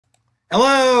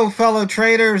Hello, fellow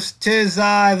traders. 'Tis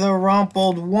I, the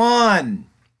Rumpled One.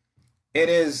 It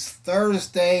is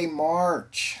Thursday,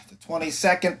 March the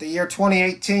 22nd, the year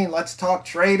 2018. Let's talk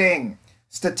trading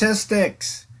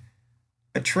statistics.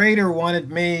 A trader wanted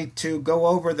me to go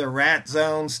over the rat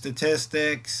zone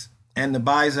statistics and the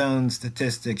buy zone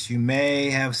statistics. You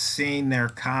may have seen their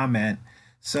comment.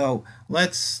 So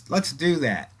let's do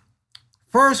that.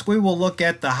 First, we will look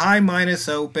at the high minus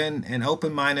open and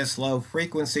open minus low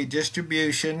frequency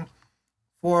distribution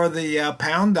for the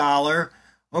pound dollar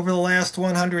over the last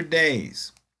 100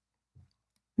 days.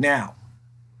 Now,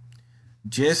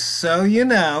 just so you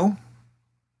know,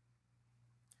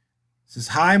 this is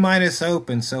high minus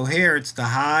open. So here it's the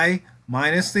high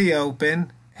minus the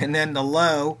open and then the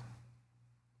low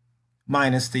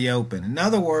minus the open. In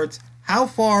other words, how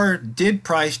far did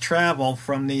price travel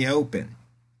from the open?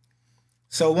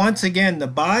 So once again, the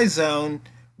buy zone,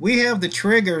 we have the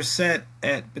trigger set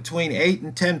at between 8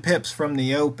 and 10 pips from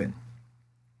the open.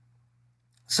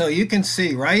 So you can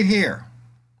see right here,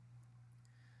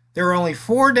 there are only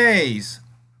 4 days,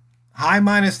 high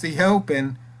minus the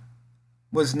open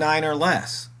was 9 or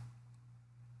less.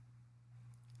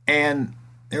 And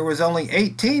there was only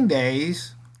 18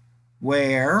 days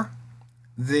where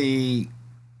the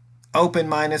open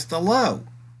minus the low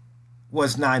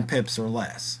was 9 pips or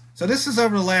less. So this is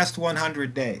over the last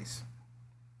 100 days.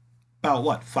 About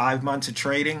what, 5 months of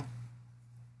trading?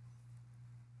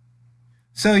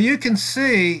 So you can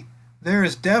see there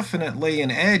is definitely an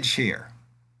edge here.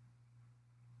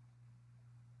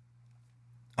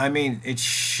 I mean, it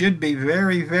should be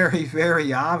very, very,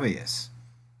 very obvious.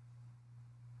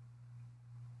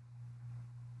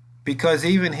 Because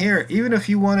even here, even if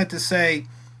you wanted to say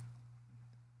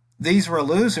these were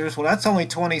losers, well, that's only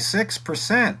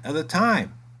 26% of the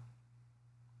time.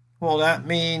 Well, that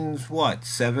means what?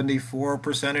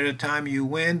 74% of the time you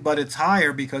win, but it's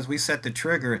higher because we set the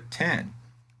trigger at 10.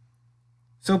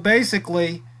 So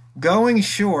basically, going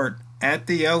short at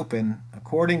the open,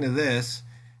 according to this,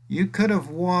 you could have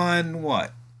won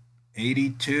what?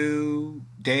 82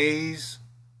 days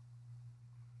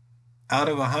out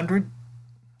of 100?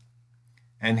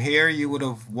 And here you would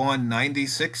have won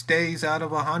 96 days out of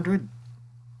 100?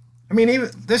 I mean, even,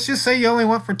 let's just say you only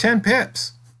went for 10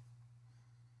 pips.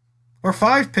 Or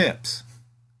 5 pips.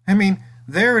 I mean,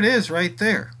 there it is right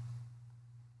there.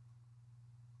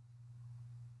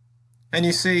 And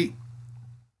you see,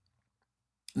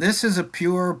 this is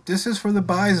for the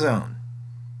buy zone.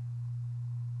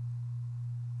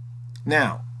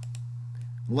 Now,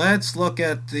 let's look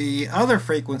at the other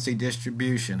frequency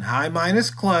distribution. High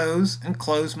minus close and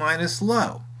close minus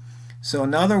low. So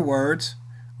in other words,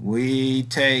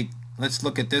 let's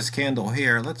look at this candle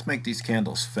here. Let's make these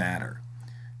candles fatter.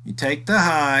 You take the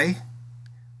high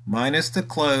minus the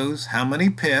close, how many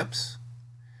pips?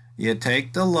 You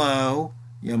take the low,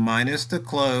 you minus the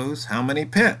close, how many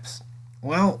pips?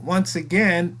 Well, once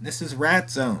again, this is rat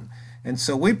zone. And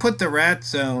so we put the rat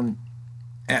zone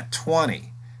at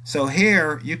 20. So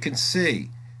here you can see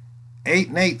 8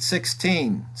 and 8,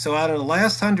 16. So out of the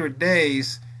last 100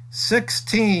 days,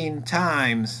 16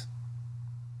 times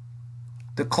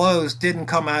the close didn't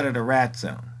come out of the rat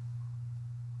zone.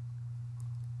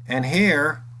 And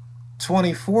here,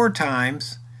 24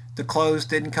 times, the close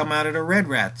didn't come out of the red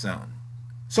rat zone.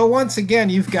 So once again,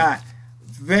 you've got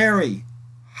very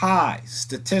high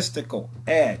statistical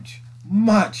edge,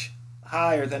 much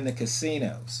higher than the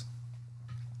casinos.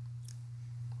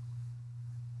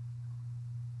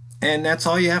 And that's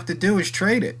all you have to do is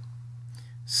trade it.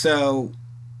 So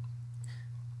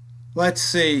let's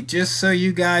see, just so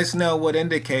you guys know what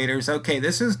indicators. Okay,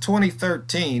 this is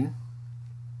 2013.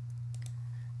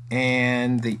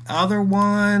 And the other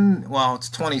one, well, it's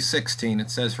 2016.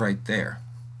 It says right there.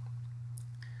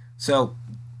 So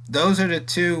those are the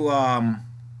two.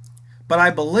 But I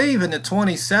believe in the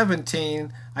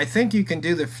 2017, I think you can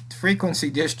do the frequency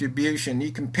distribution.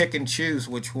 You can pick and choose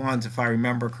which ones, if I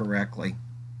remember correctly.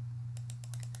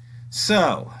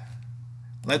 So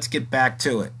let's get back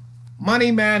to it.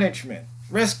 Money management,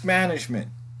 risk management.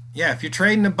 Yeah, if you're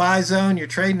trading the buy zone, you're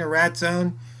trading the rat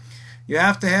zone, you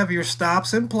have to have your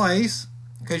stops in place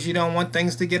because you don't want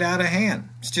things to get out of hand.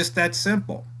 It's just that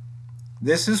simple.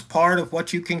 This is part of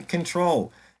what you can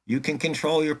control. You can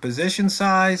control your position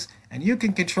size and you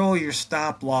can control your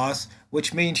stop loss,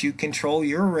 which means you control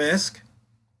your risk.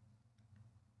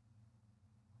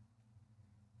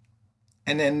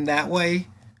 And then that way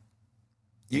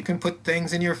you can put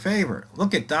things in your favor.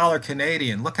 Look at dollar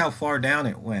Canadian. Look how far down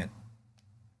it went.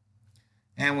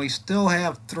 And we still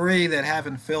have 3 that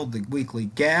haven't filled the weekly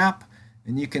gap.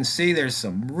 And you can see there's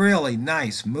some really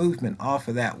nice movement off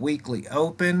of that weekly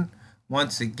open.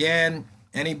 once again,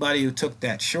 anybody who took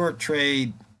that short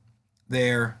trade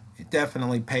there, it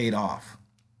definitely paid off.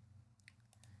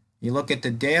 You look at the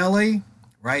daily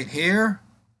right here,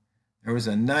 there was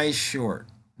a nice short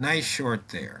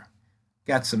there.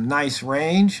 Got some nice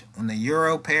range on the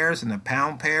euro pairs and the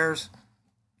pound pairs.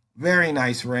 Very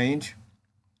nice range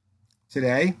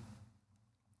today.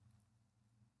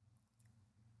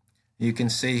 You can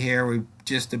see here we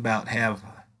just about have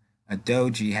a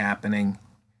doji happening.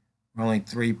 We're only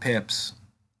 3 pips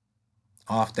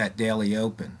off that daily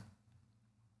open.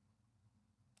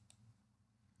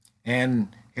 And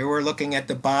here we're looking at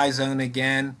the buy zone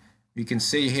again. You can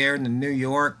see here in the New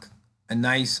York, a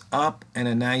nice up and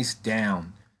a nice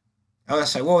down. Oh,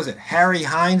 sorry, what was it? Harry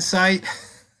Hindsight?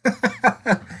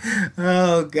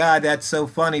 Oh, God, that's so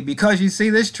funny. Because you see,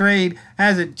 this trade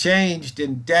hasn't changed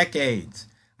in decades.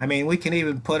 I mean, we can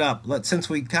even put up, since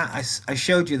I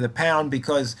showed you the pound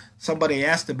because somebody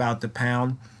asked about the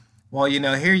pound. Well, you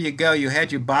know, here you go. You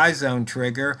had your buy zone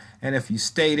trigger, and if you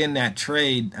stayed in that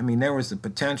trade, I mean, there was the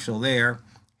potential there.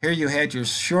 Here you had your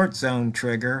short zone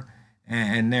trigger,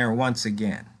 and there once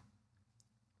again.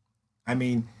 I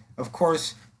mean, of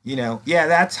course, you know, yeah,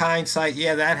 that's hindsight.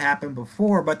 Yeah, that happened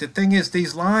before. But the thing is,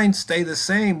 these lines stay the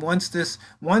same. Once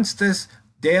this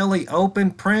daily open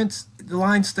prints, the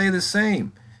lines stay the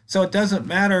same. So it doesn't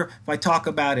matter if I talk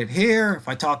about it here, if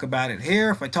I talk about it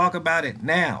here, if I talk about it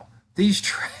now. These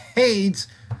trades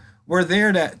were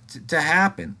there to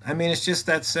happen. I mean, it's just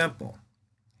that simple.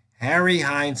 Harry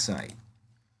Hindsight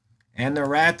and the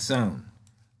rat zone.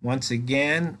 Once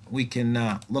again, we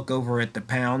can look over at the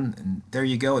pound, and there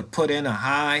you go. It put in a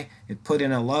high, it put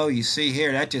in a low. You see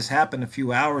here, that just happened a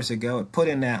few hours ago. It put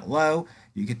in that low.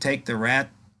 You could take the rat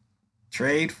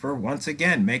trade for, once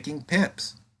again, making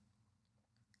pips.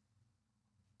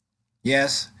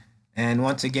 Yes, and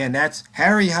once again, that's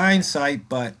Harry Hindsight,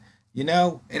 but, you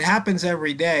know, it happens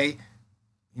every day.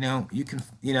 You know, you can,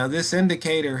 you know, this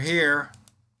indicator here,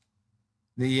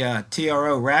 the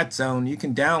TRO rat zone, you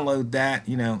can download that,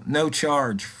 you know, no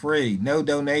charge, free, no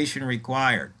donation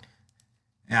required.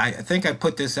 I think I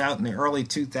put this out in the early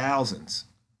 2000s.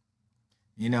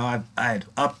 You know, I've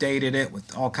updated it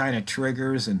with all kind of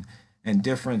triggers and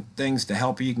different things to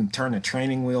help you. You can turn the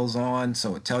training wheels on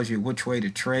so it tells you which way to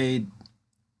trade.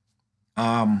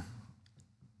 And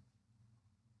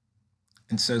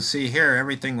so see here,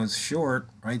 everything was short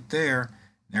right there.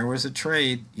 There was a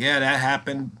trade. Yeah, that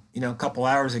happened, you know, a couple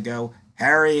hours ago.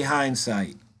 Harry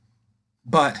Hindsight.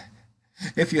 But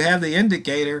if you have the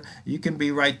indicator, you can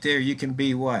be right there. You can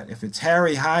be what? If it's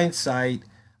Harry Hindsight,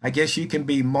 I guess you can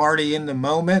be Marty in the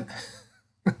moment.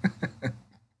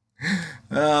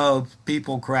 Oh,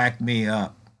 people crack me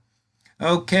up.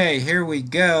 Okay, here we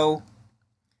go.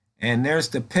 And there's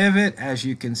the pivot. As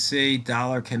you can see,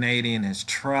 dollar Canadian has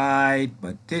tried,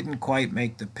 but didn't quite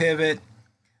make the pivot.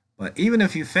 But even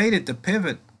if you faded the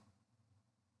pivot,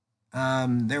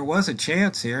 there was a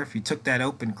chance here. If you took that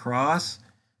open cross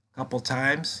a couple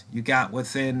times, you got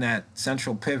within that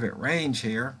central pivot range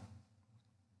here.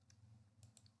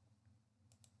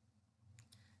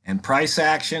 And price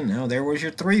action, no, there was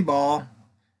your 3-ball.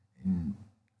 And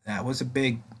that was a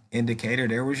big indicator.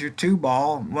 There was your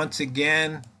 2-ball. Once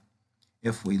again,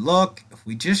 if we look, if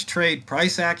we just trade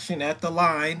price action at the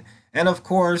line, and of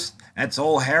course, that's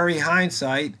old Harry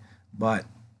Hindsight, but,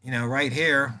 you know, right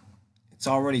here, it's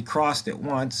already crossed it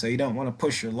once, so you don't want to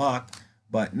push your luck.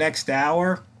 But next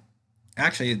hour,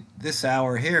 actually this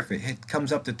hour here, if it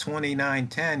comes up to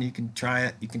 29.10, you can try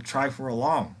it. You can try for a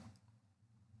long.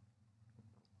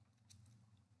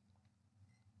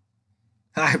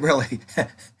 I really,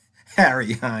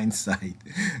 Harry Hindsight.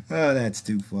 Oh, that's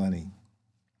too funny.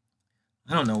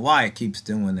 I don't know why it keeps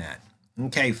doing that.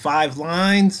 Okay, 5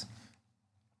 lines.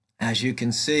 As you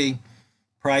can see,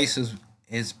 price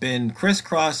has been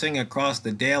crisscrossing across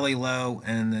the daily low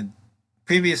and the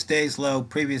previous day's low,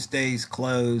 previous day's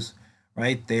close,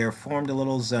 right there, formed a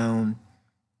little zone.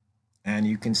 And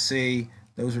you can see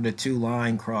those are the 2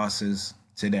 line crosses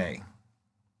today.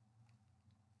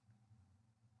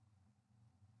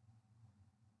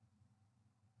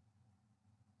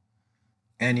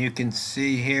 And you can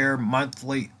see here,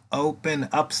 monthly open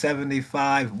up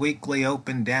 75, weekly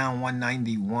open down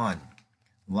 191.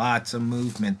 Lots of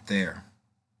movement there.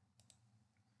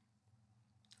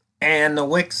 And the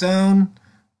wick zone,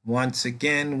 once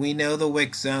again, we know the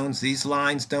wick zones. These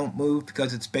lines don't move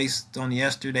because it's based on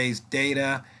yesterday's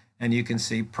data. And you can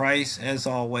see price, as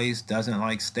always, doesn't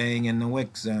like staying in the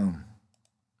wick zone.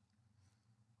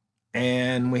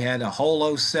 And we had a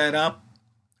holo set up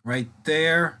right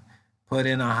there. Put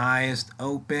in a highest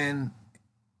open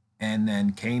and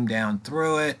then came down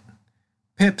through it,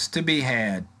 pips to be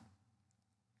had.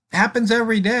 It happens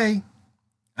every day.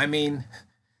 I mean,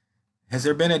 has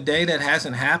there been a day that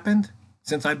hasn't happened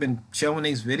since I've been showing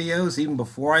these videos, even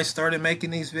before I started making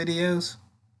these videos?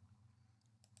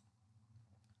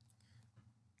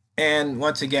 And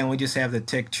once again, we just have the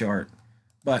tick chart.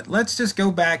 But let's just go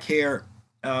back here.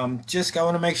 Just I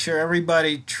want to make sure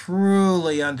everybody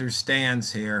truly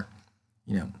understands here.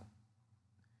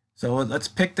 So let's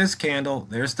pick this candle.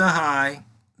 There's the high.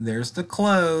 There's the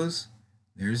close.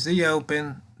 There's the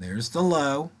open. There's the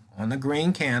low on the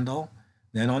green candle.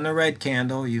 Then on the red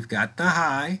candle, you've got the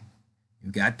high.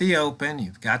 You've got the open.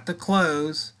 You've got the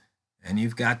close. And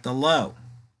you've got the low.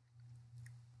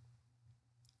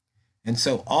 And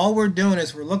so all we're doing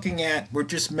is we're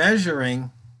just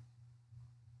measuring,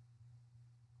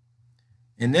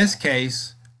 in this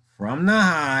case, from the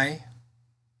high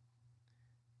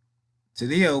to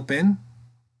the open,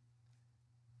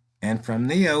 and from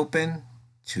the open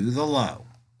to the low.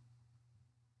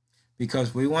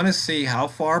 Because we want to see how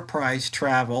far price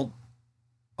traveled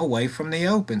away from the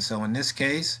open. So in this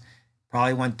case,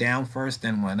 probably went down first,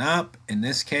 then went up. In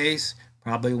this case,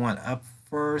 probably went up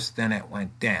first, then it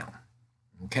went down.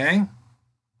 Okay?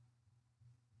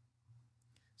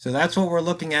 So that's what we're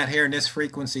looking at here in this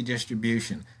frequency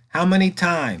distribution. How many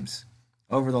times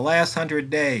over the last 100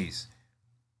 days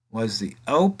was the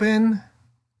open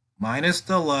minus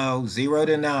the low 0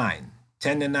 to 9,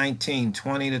 10 to 19,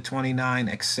 20 to 29,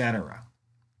 etc.?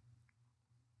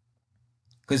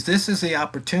 Because this is the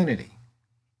opportunity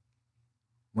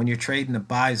when you're trading the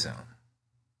buy zone.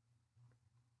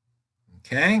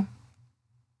 Okay?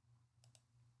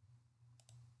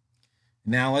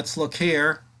 Now let's look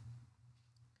here.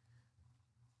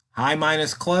 High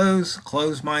minus close,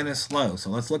 close minus low. So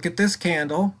let's look at this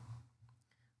candle.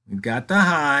 We've got the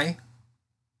high.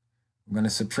 We're going to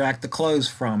subtract the close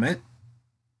from it.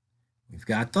 We've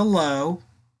got the low.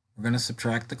 We're going to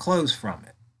subtract the close from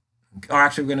it. Or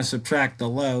actually, we're going to subtract the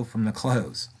low from the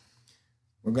close.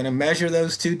 We're going to measure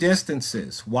those two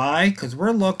distances. Why? Because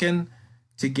we're looking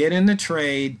to get in the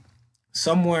trade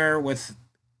somewhere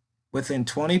within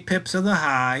 20 pips of the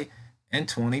high and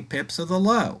 20 pips of the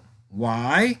low.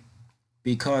 Why?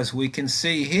 Because we can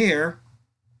see here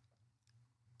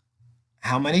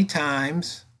how many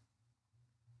times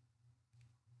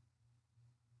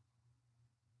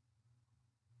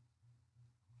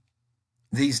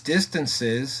these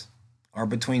distances are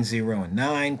between 0 and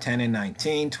 9, 10 and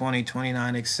 19, 20,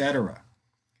 29, etc.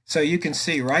 So you can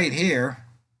see right here,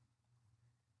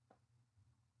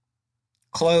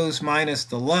 close minus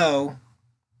the low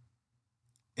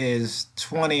is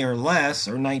 20 or less,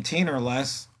 or 19 or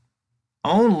less,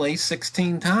 only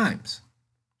 16 times.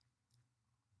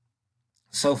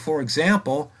 So for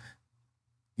example,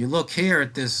 you look here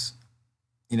at this,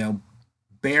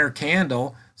 bear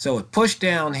candle. So it pushed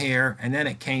down here and then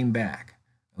it came back.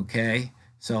 Okay,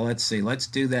 so let's see. Let's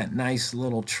do that nice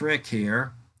little trick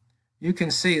here. You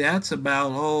can see that's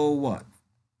about,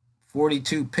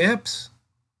 42 pips.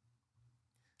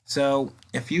 So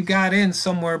if you got in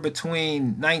somewhere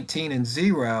between 19 and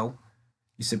 0,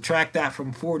 you subtract that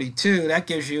from 42, that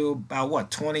gives you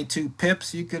about, 22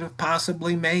 pips you could have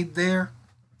possibly made there.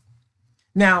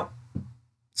 Now,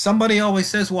 somebody always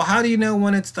says, well, how do you know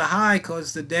when it's the high?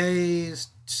 Because the day is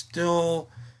still,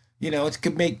 it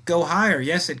could go higher.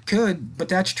 Yes, it could, but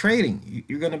that's trading.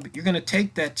 You're gonna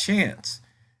take that chance.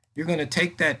 You're gonna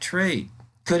take that trade.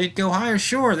 Could it go higher?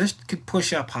 Sure, this could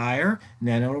push up higher, and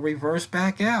then it'll reverse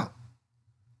back out.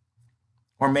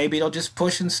 Or maybe it'll just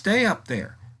push and stay up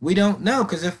there. We don't know,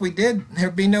 because if we did,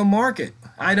 there'd be no market.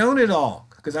 I'd own it all,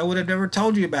 because I would have never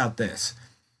told you about this.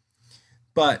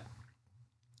 But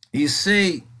you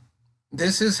see,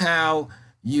 this is how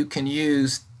you can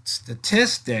use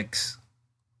statistics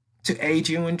to aid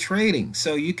you in trading.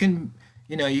 So you can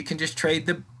just trade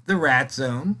the rat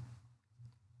zone.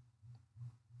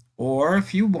 Or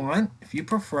if you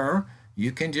prefer,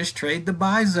 you can just trade the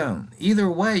buy zone. Either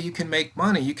way, you can make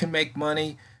money. You can make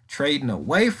money trading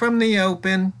away from the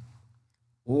open,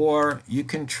 or you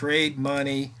can trade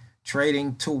money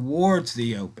trading towards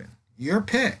the open. Your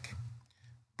pick.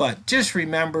 But just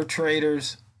remember,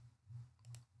 traders,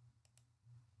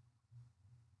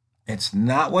 it's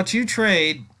not what you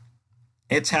trade,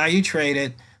 it's how you trade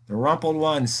it.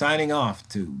 TheRumpledOne signing off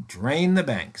to drain the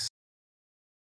banks.